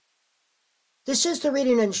This is the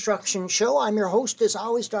Reading Instruction Show. I'm your host, as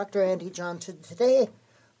always, Dr. Andy Johnson. Today,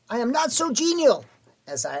 I am not so genial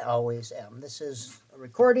as I always am. This is a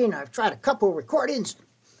recording. I've tried a couple recordings,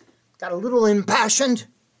 got a little impassioned.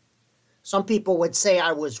 Some people would say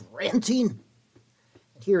I was ranting.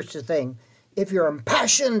 And here's the thing. If you're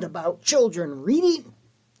impassioned about children reading,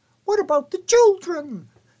 what about the children?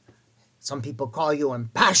 Some people call you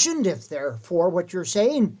impassioned if they're for what you're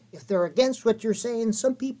saying. If they're against what you're saying,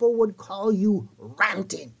 some people would call you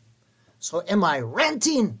ranting. So am I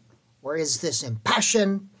ranting or is this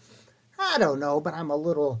impassioned? I don't know, but I'm a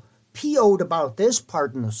little PO'd about this,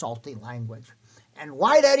 pardon the salty language. And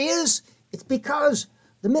why that is, it's because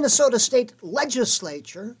the Minnesota State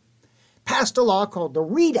Legislature passed a law called the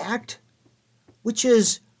READ Act, which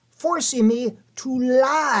is forcing me to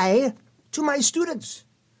lie to my students.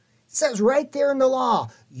 It says right there in the law,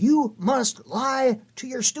 you must lie to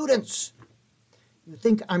your students. You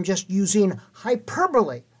think I'm just using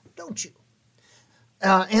hyperbole, don't you?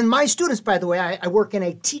 And my students, by the way, I work in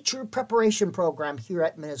a teacher preparation program here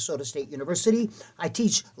at Minnesota State University. I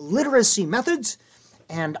teach literacy methods,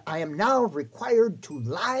 and I am now required to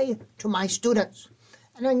lie to my students.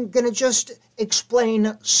 And I'm going to just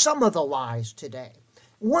explain some of the lies today.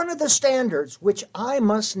 One of the standards which I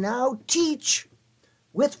must now teach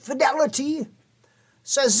with fidelity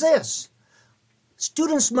says this: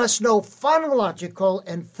 students must know phonological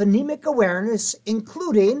and phonemic awareness,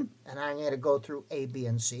 including, and I'm going to go through A, B,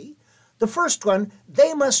 and C. The first one,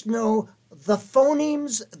 they must know the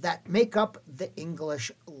phonemes that make up the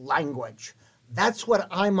English language. That's what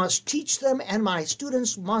I must teach them, and my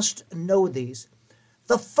students must know these.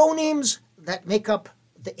 The phonemes that make up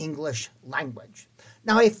the English language.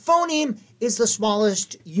 Now, a phoneme is the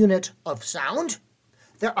smallest unit of sound.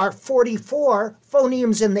 There are 44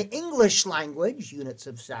 phonemes in the English language, units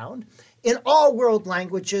of sound. In all world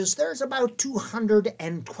languages, there's about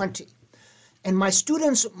 220. And my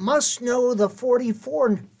students must know the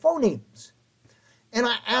 44 phonemes. And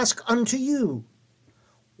I ask unto you,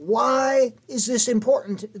 why is this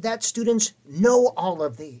important that students know all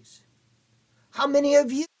of these? How many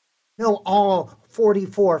of you know all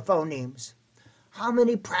 44 phonemes? How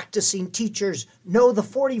many practicing teachers know the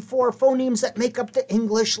 44 phonemes that make up the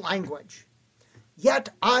English language? Yet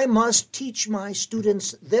I must teach my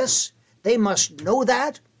students this. They must know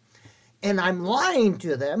that. And I'm lying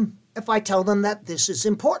to them if I tell them that this is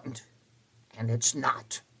important. And it's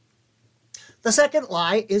not. The second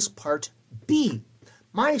lie is part B.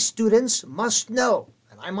 My students must know,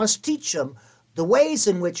 and I must teach them, the ways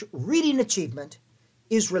in which reading achievement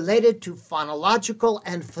is related to phonological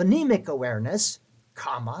and phonemic awareness,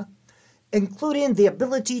 comma, including the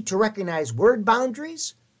ability to recognize word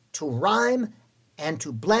boundaries, to rhyme, and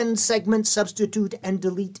to blend, segment, substitute, and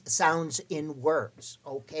delete sounds in words.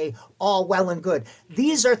 Okay, all well and good.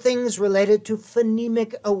 These are things related to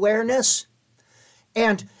phonemic awareness,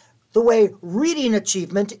 and the way reading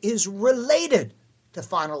achievement is related to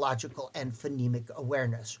phonological and phonemic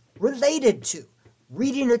awareness. Related to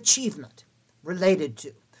reading achievement. Related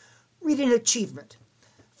to reading achievement.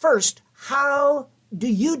 First, how do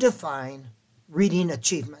you define reading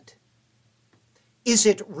achievement? Is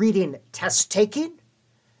it reading test taking?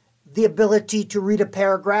 The ability to read a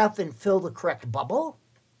paragraph and fill the correct bubble?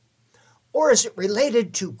 Or is it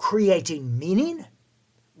related to creating meaning?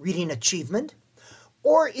 Reading achievement?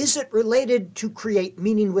 Or is it related to create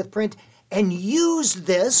meaning with print and use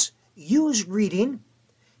reading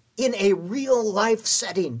in a real life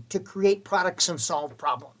setting to create products and solve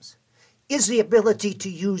problems? Is the ability to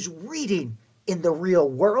use reading in the real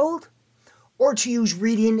world or to use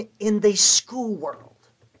reading in the school world?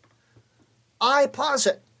 I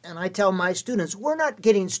posit, and I tell my students, we're not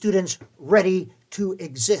getting students ready to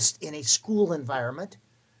exist in a school environment.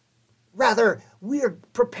 Rather, we are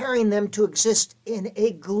preparing them to exist in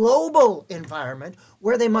a global environment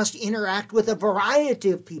where they must interact with a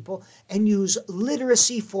variety of people and use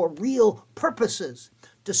literacy for real purposes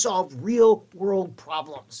to solve real world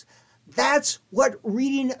problems. That's what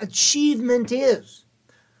reading achievement is.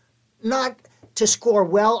 Not to score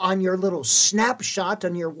well on your little snapshot,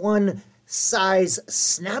 on your one size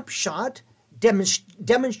snapshot,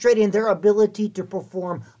 demonstrating their ability to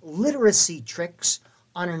perform literacy tricks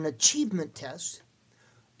on an achievement test.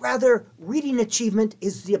 Rather, reading achievement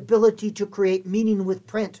is the ability to create meaning with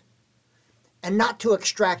print, and not to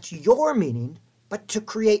extract your meaning, but to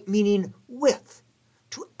create meaning with,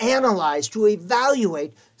 to analyze, to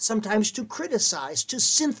evaluate, sometimes to criticize, to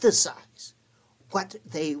synthesize what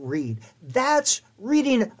they read. That's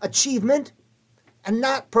reading achievement, and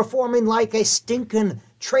not performing like a stinking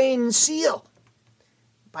trained seal.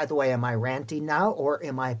 By the way, am I ranting now or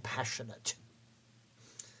am I passionate?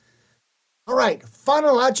 All right,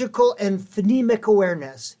 phonological and phonemic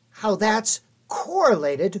awareness, how that's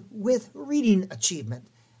correlated with reading achievement.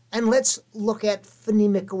 And let's look at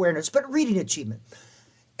phonemic awareness, but reading achievement.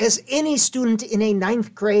 As any student in a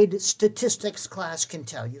 9th grade statistics class can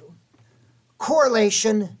tell you,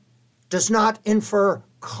 correlation does not infer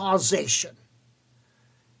causation.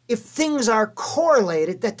 If things are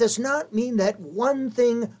correlated, that does not mean that one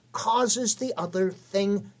thing causes the other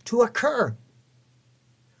thing to occur.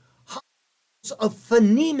 Of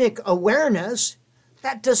phonemic awareness,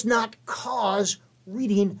 that does not cause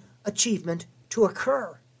reading achievement to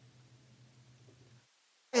occur.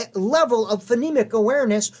 A level of phonemic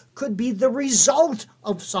awareness could be the result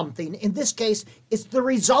of something. In this case, it's the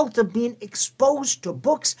result of being exposed to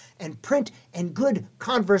books and print and good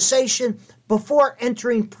conversation before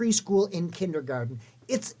entering preschool and kindergarten.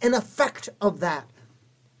 It's an effect of that.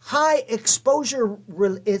 High exposure,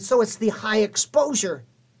 so it's the high exposure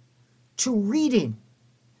to reading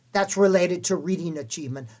that's related to reading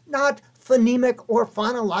achievement, not phonemic or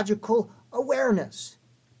phonological awareness.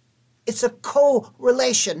 It's a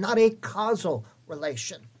correlation, not a causal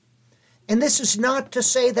relation. And this is not to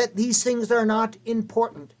say that these things are not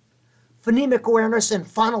important. Phonemic awareness and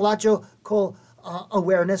phonological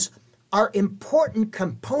awareness are important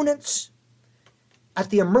components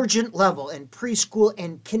at the emergent level in preschool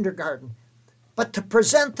and kindergarten. But to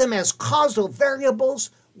present them as causal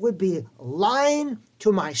variables would be lying to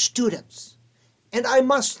my students. And I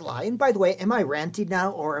must lie. And by the way, am I ranting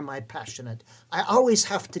now or am I passionate? I always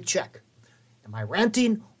have to check. Am I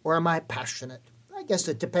ranting or am I passionate? I guess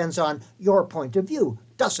it depends on your point of view,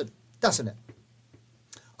 doesn't it?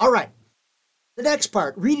 All right. The next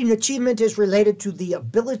part, reading achievement is related to the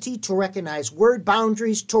ability to recognize word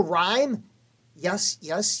boundaries, to rhyme. Yes,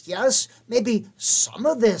 yes, yes. Maybe some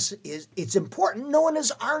of this it's important. No one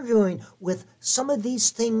is arguing with some of these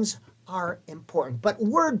things are important. But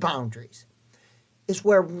word boundaries is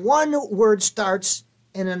where one word starts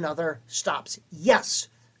and another stops. Yes,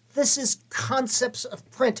 this is concepts of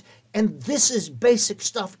print, and this is basic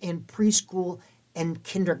stuff in preschool and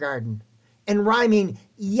kindergarten. And rhyming,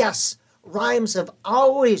 yes, rhymes have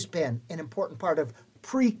always been an important part of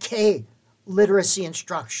pre-K literacy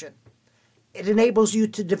instruction. It enables you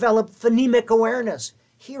to develop phonemic awareness,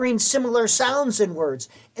 hearing similar sounds in words,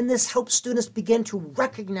 and this helps students begin to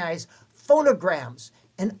recognize phonograms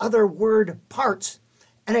and other word parts.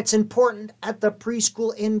 And it's important at the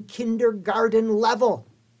preschool and kindergarten level,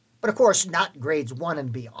 but of course not grades 1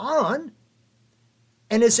 and beyond.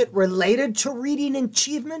 And is it related to reading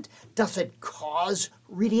achievement? Does it cause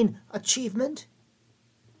reading achievement?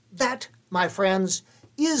 That, my friends,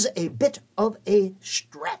 is a bit of a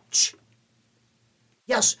stretch.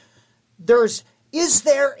 Yes, is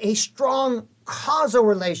there a strong causal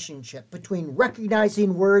relationship between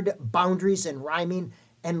recognizing word boundaries and rhyming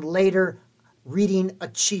and later reading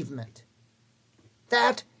achievement?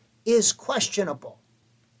 That is questionable.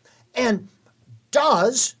 And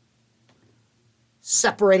does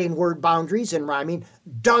separating word boundaries and rhyming,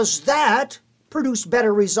 does that produce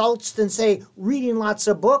better results than, say, reading lots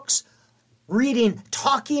of books, reading,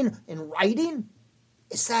 talking, and writing?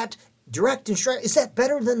 Is that direct instruction? Is that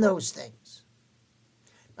better than those things?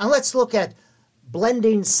 Now let's look at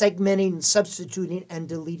blending, segmenting, substituting, and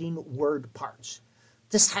deleting word parts.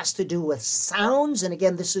 This has to do with sounds, and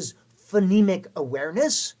again, this is phonemic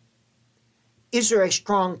awareness. Is there a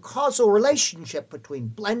strong causal relationship between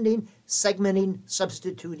blending, segmenting,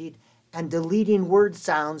 substituting, and deleting word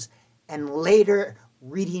sounds and later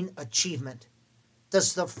reading achievement?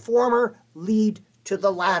 Does the former lead to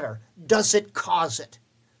the latter? Does it cause it?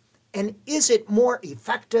 And is it more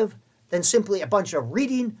effective than simply a bunch of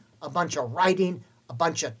reading, a bunch of writing, a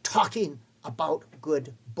bunch of talking about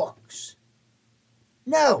good books?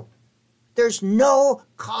 No, there's no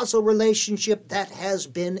causal relationship that has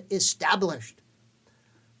been established.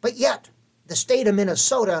 But yet, the state of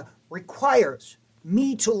Minnesota requires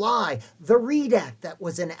me to lie. The READ Act that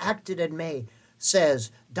was enacted in May says,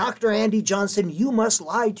 Dr. Andy Johnson, you must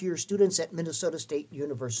lie to your students at Minnesota State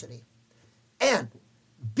University. And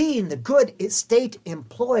being the good state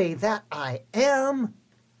employee that I am,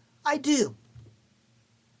 I do.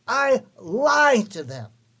 I lie to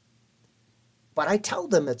them. But I tell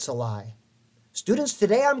them it's a lie. Students,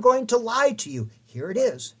 today I'm going to lie to you. Here it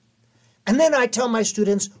is. And then I tell my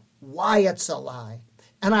students why it's a lie.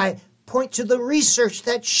 And I point to the research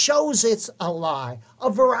that shows it's a lie,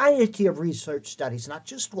 a variety of research studies, not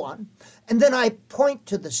just one. And then I point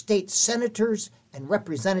to the state senators and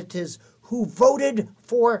representatives who voted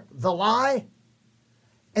for the lie.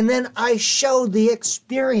 And then I show the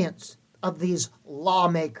experience of these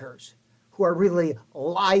lawmakers who are really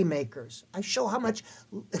lie makers. I show how much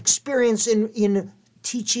experience in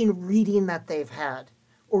teaching reading that they've had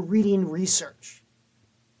or reading research.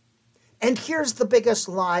 And here's the biggest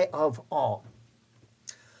lie of all.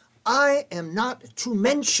 I am not to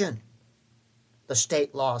mention, the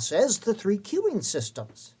state law says, the 3 queuing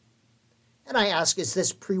systems. And I ask, is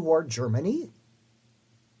this pre-war Germany?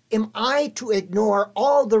 Am I to ignore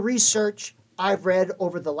all the research I've read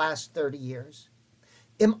over the last 30 years?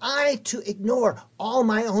 Am I to ignore all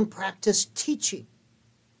my own practice teaching,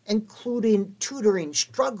 including tutoring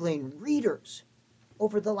struggling readers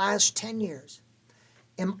over the last 10 years?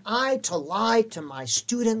 Am I to lie to my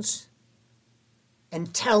students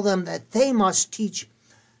and tell them that they must teach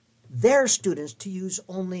their students to use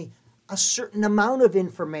only a certain amount of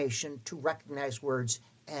information to recognize words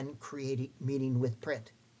and create meaning with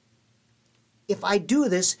print? If I do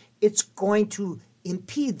this, it's going to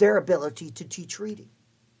impede their ability to teach reading.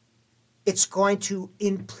 It's going to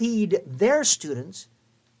impede their students'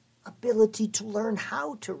 ability to learn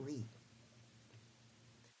how to read.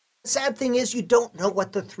 The sad thing is you don't know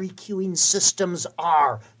what the 3 queuing systems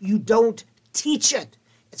are. You don't teach it.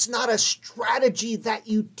 It's not a strategy that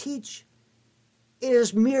you teach. It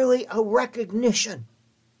is merely a recognition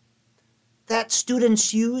that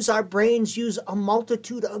students use, our brains use a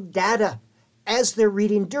multitude of data as they're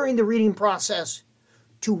reading, during the reading process,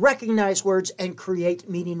 to recognize words and create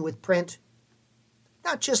meaning with print.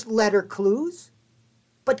 Not just letter clues,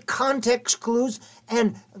 but context clues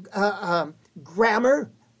and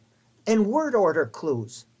grammar and word order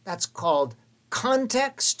clues. That's called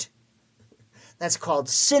context. That's called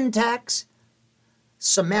syntax,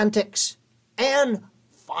 semantics, and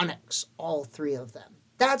phonics, all 3 of them.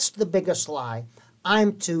 That's the biggest lie.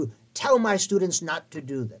 I'm to tell my students not to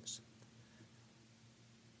do this.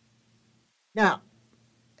 Now,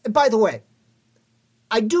 by the way,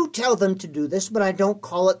 I do tell them to do this, but I don't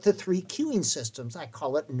call it the 3 queuing systems. I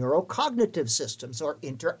call it neurocognitive systems or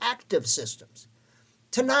interactive systems.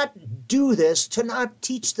 To not do this, to not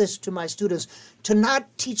teach this to my students, to not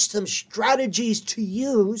teach them strategies to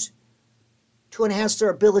use to enhance their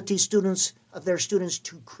ability of their students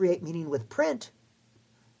to create meaning with print,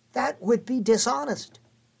 that would be dishonest.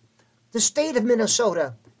 The state of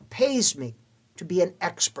Minnesota pays me to be an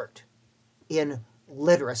expert in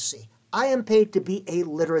literacy. I am paid to be a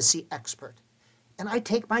literacy expert, and I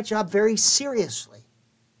take my job very seriously.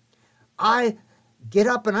 I get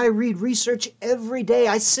up and I read research every day.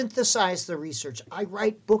 I synthesize the research. I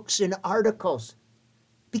write books and articles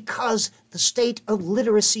because the state of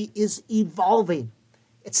literacy is evolving.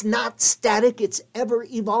 It's not static, it's ever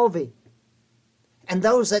evolving. And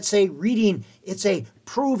those that say reading, it's a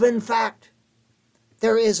proven fact,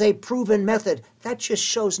 there is a proven method, that just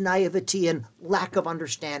shows naivety and lack of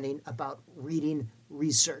understanding about reading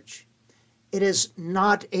research. It is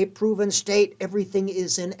not a proven state. Everything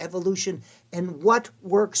is in evolution. And what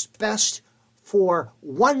works best for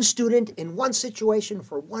one student in one situation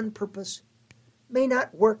for one purpose may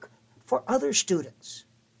not work for other students.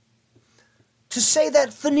 To say that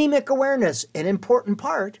phonemic awareness, an important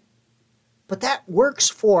part, but that works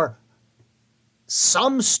for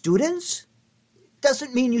some students,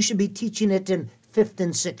 doesn't mean you should be teaching it in 5th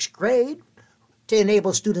and 6th grade to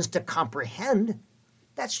enable students to comprehend.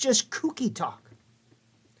 That's just kooky talk.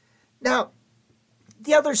 Now,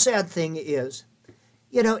 the other sad thing is,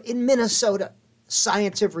 in Minnesota,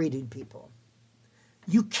 science of reading people,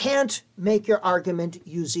 you can't make your argument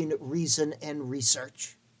using reason and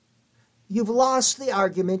research. You've lost the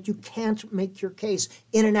argument. You can't make your case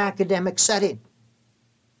in an academic setting.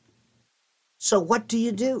 So what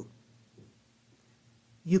do?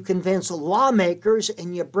 You convince lawmakers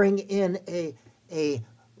and you bring in a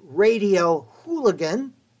radio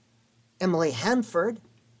hooligan, Emily Hanford,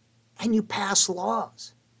 and you pass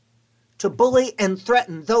laws to bully and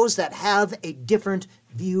threaten those that have a different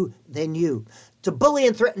view than you. To bully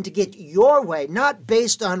and threaten to get your way, not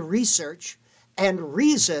based on research and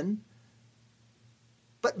reason,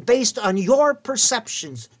 but based on your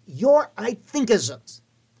perceptions, your I thinkisms.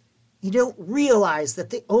 You don't realize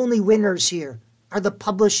that the only winners here are the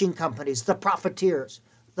publishing companies, the profiteers,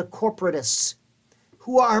 the corporatists,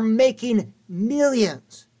 who are making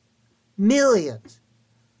millions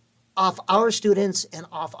off our students and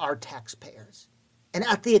off our taxpayers, and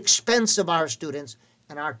at the expense of our students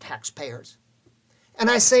and our taxpayers. And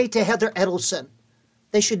I say to Heather Edelson,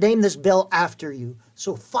 they should name this bill after you.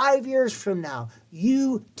 So 5 years from now,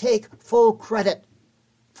 you take full credit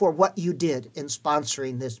for what you did in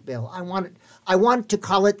sponsoring this bill. I want to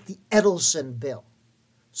call it the Edelson bill,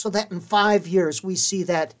 so that in 5 years we see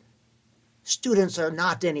that students are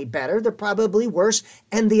not any better. They're probably worse.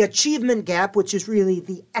 And the achievement gap, which is really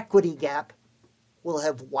the equity gap, will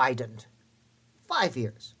have widened. 5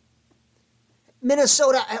 years.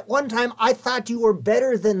 Minnesota, at one time, I thought you were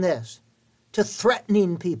better than this, to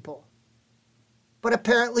threatening people. But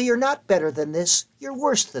apparently you're not better than this. You're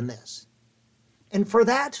worse than this. And for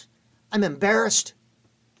that, I'm embarrassed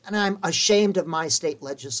and I'm ashamed of my state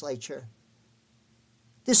legislature.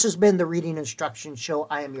 This has been the Reading Instruction Show.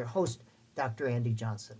 I am your host, Dr. Andy Johnson.